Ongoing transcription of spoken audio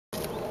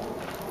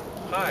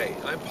Hi,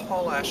 I'm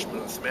Paul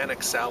Ashmuth,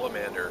 Manic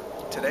Salamander.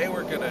 Today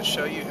we're going to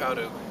show you how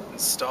to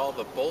install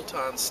the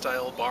bolt-on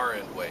style bar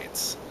end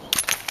weights.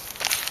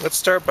 Let's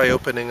start by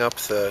opening up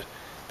the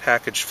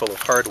package full of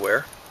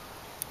hardware.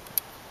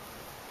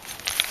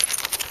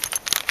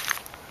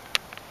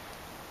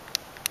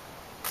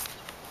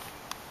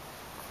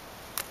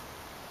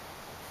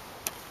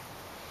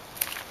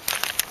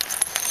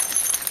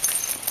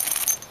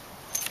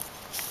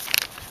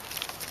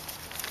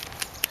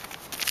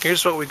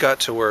 Here's what we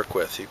got to work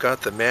with. You've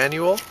got the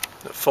manual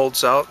that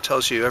folds out,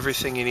 tells you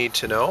everything you need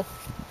to know.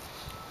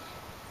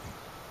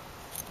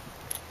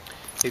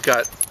 You've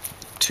got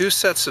two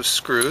sets of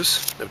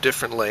screws of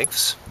different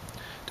lengths,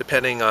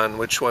 depending on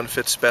which one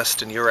fits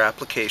best in your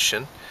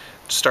application.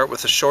 Start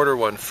with the shorter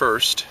one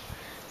first.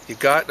 You've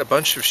got a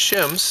bunch of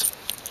shims.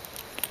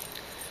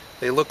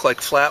 They look like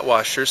flat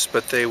washers,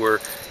 but they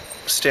were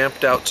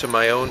stamped out to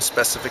my own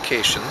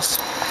specifications.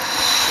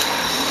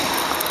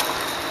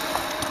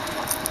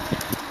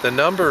 The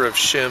number of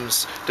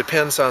shims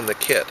depends on the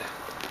kit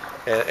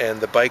and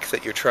the bike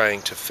that you're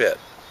trying to fit.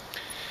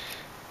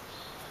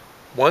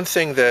 One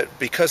thing that,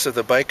 because of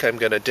the bike I'm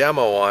going to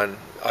demo on,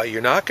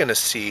 you're not going to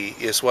see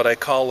is what I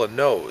call a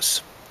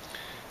nose.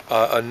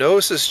 A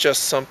nose is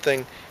just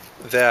something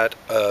that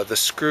the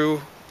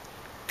screw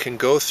can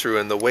go through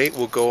and the weight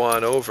will go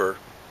on over,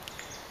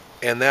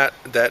 and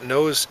that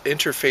nose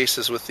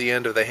interfaces with the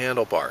end of the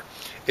handlebar.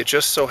 It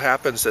just so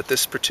happens that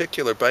this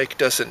particular bike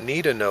doesn't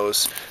need a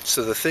nose,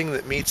 so the thing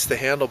that meets the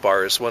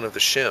handlebar is one of the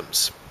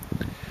shims.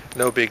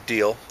 No big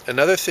deal.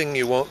 Another thing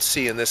you won't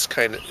see in this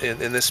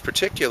in this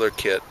particular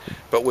kit,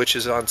 but which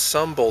is on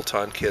some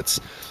bolt-on kits,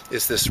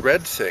 is this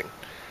red thing,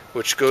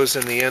 which goes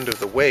in the end of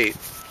the weight.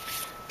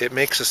 It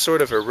makes a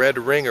sort of a red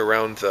ring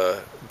around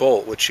the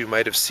bolt, which you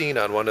might have seen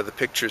on one of the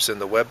pictures in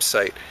the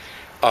website.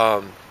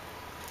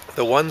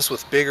 The ones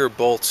with bigger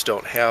bolts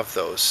don't have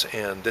those,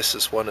 and this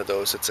is one of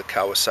those. It's a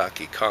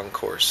Kawasaki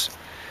Concourse.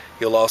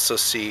 You'll also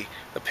see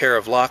a pair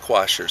of lock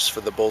washers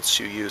for the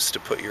bolts you use to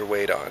put your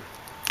weight on.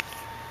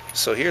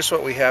 So here's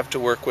what we have to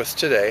work with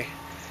today.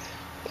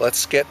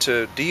 Let's get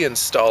to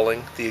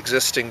deinstalling the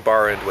existing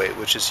bar end weight,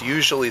 which is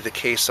usually the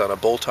case on a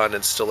bolt-on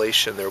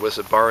installation. There was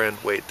a bar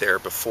end weight there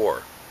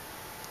before.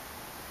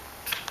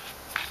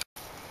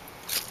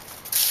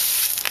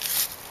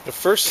 The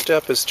first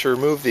step is to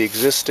remove the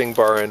existing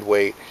bar end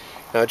weight.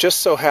 Now it just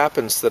so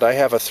happens that I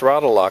have a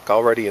throttle lock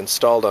already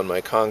installed on my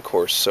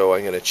Concourse, so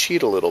I'm going to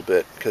cheat a little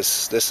bit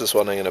because this is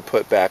what I'm going to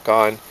put back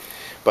on,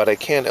 but I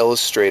can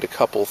illustrate a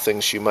couple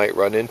things you might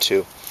run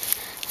into.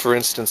 For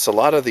instance, a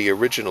lot of the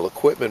original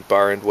equipment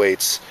bar end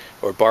weights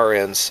or bar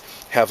ends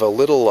have a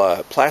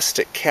little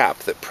plastic cap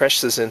that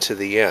presses into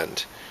the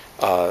end,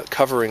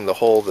 covering the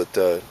hole that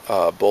the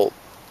bolt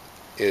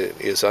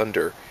is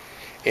under.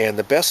 And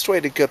the best way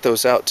to get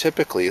those out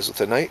typically is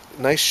with a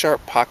nice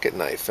sharp pocket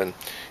knife. And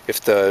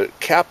if the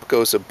cap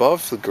goes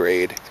above the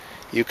grade,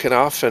 you can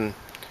often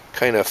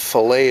kind of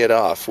fillet it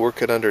off,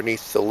 work it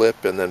underneath the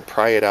lip, and then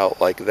pry it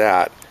out like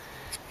that.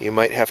 You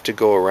might have to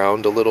go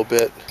around a little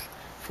bit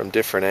from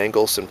different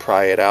angles and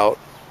pry it out.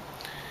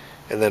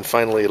 And then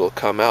finally it'll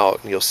come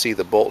out and you'll see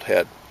the bolt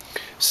head.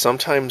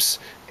 Sometimes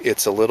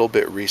it's a little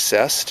bit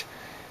recessed,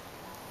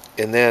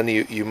 and then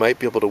you might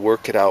be able to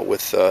work it out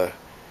with the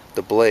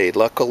blade.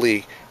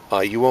 Luckily,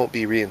 you won't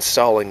be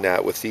reinstalling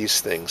that with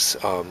these things,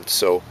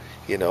 so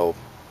you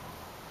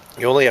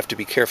only have to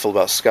be careful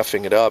about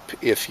scuffing it up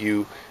if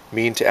you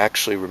mean to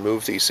actually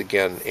remove these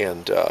again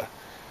and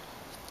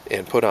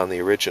put on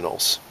the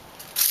originals.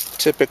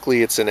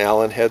 Typically, it's an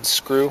Allen head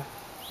screw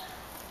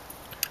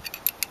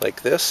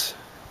like this.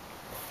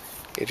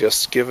 You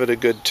just give it a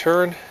good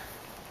turn.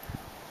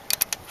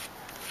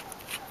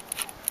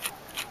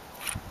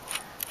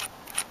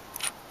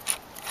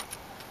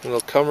 It'll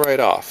come right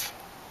off.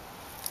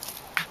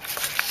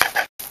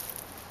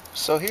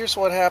 So here's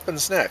what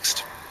happens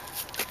next.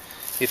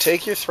 You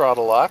take your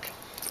throttle lock.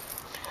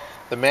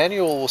 The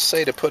manual will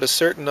say to put a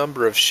certain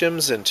number of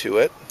shims into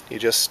it. You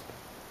just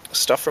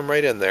stuff them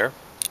right in there.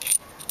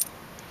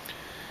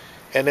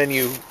 And then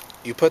you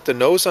put the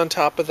nose on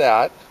top of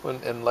that.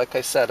 And like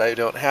I said, I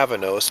don't have a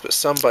nose, but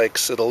some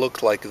bikes it'll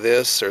look like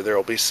this, or there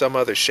will be some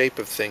other shape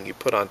of thing you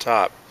put on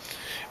top,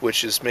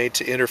 which is made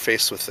to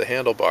interface with the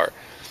handlebar.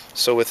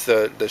 So with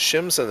the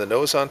shims and the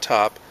nose on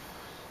top,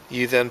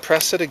 you then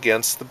press it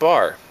against the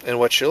bar. And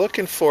what you're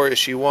looking for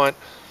is you want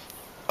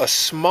a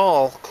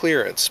small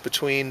clearance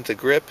between the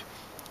grip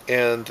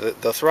and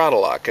the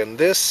throttle lock. And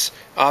this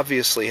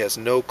obviously has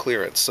no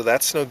clearance, so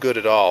that's no good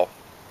at all.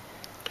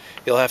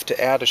 You'll have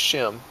to add a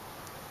shim.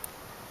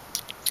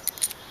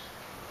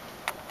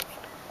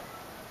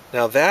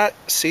 Now that,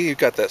 see, you've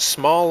got that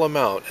small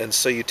amount, and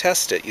so you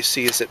test it. You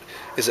see, is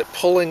it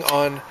pulling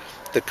on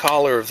the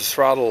collar of the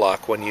throttle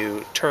lock when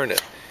you turn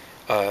it?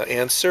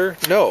 Answer,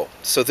 no.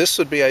 So this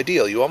would be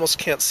ideal. You almost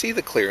can't see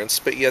the clearance,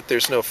 but yet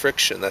there's no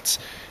friction. That's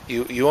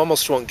you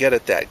almost won't get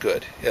it that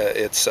good.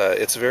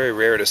 It's very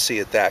rare to see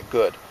it that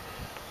good.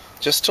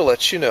 Just to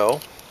let you know,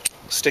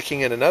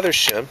 sticking in another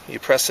shim, you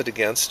press it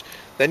against,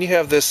 then you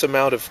have this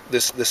amount of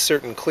this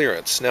certain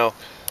clearance. Now,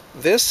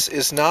 This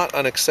is not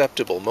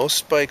unacceptable.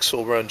 Most bikes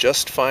will run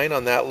just fine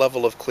on that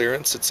level of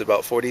clearance. It's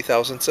about 40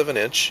 thousandths of an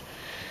inch.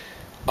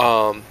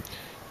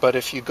 But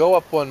if you go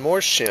up one more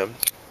shim,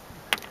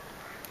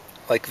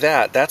 like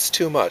that, that's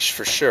too much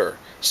for sure.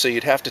 So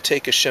you'd have to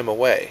take a shim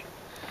away.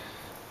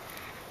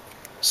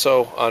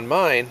 So on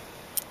mine,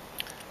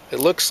 it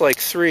looks like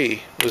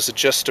 3 was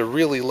just a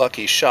really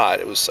lucky shot.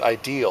 It was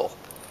ideal,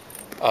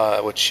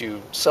 which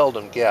you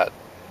seldom get.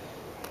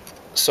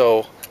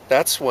 So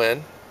that's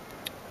when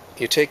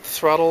you take the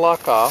throttle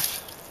lock off,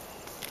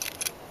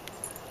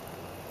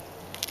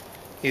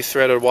 you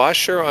thread a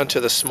washer onto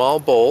the small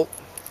bolt,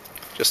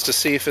 just to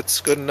see if it's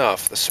good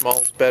enough. The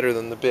small is better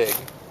than the big,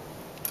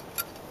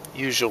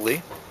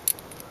 usually.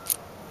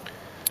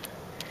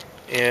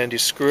 And you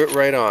screw it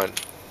right on.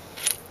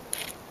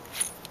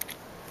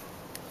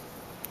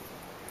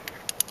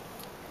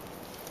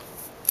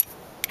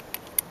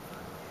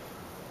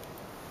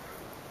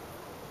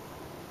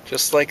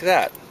 Just like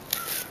that.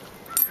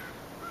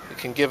 You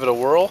can give it a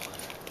whirl.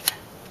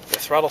 The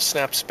throttle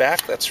snaps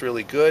back, that's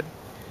really good.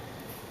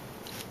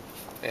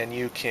 And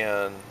you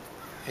can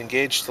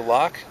engage the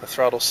lock, the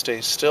throttle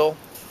stays still.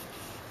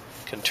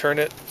 You can turn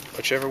it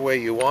whichever way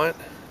you want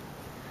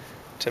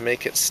to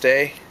make it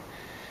stay.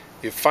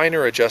 You have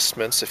finer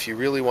adjustments if you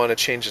really want to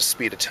change the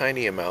speed a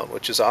tiny amount,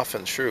 which is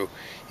often true.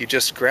 You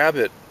just grab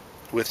it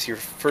with your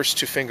first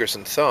 2 fingers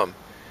and thumb,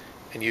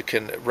 and you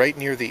can, right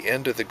near the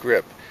end of the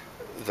grip,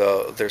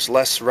 there's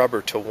less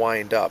rubber to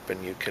wind up,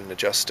 and you can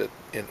adjust it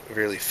in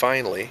really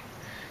finely.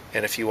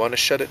 And if you want to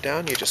shut it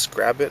down, you just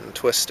grab it and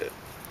twist it.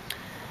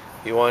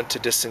 You want to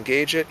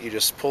disengage it, you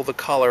just pull the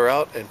collar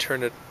out and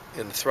turn it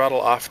in the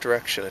throttle off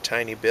direction a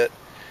tiny bit,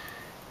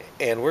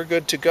 and we're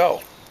good to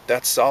go.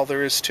 That's all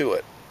there is to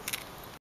it.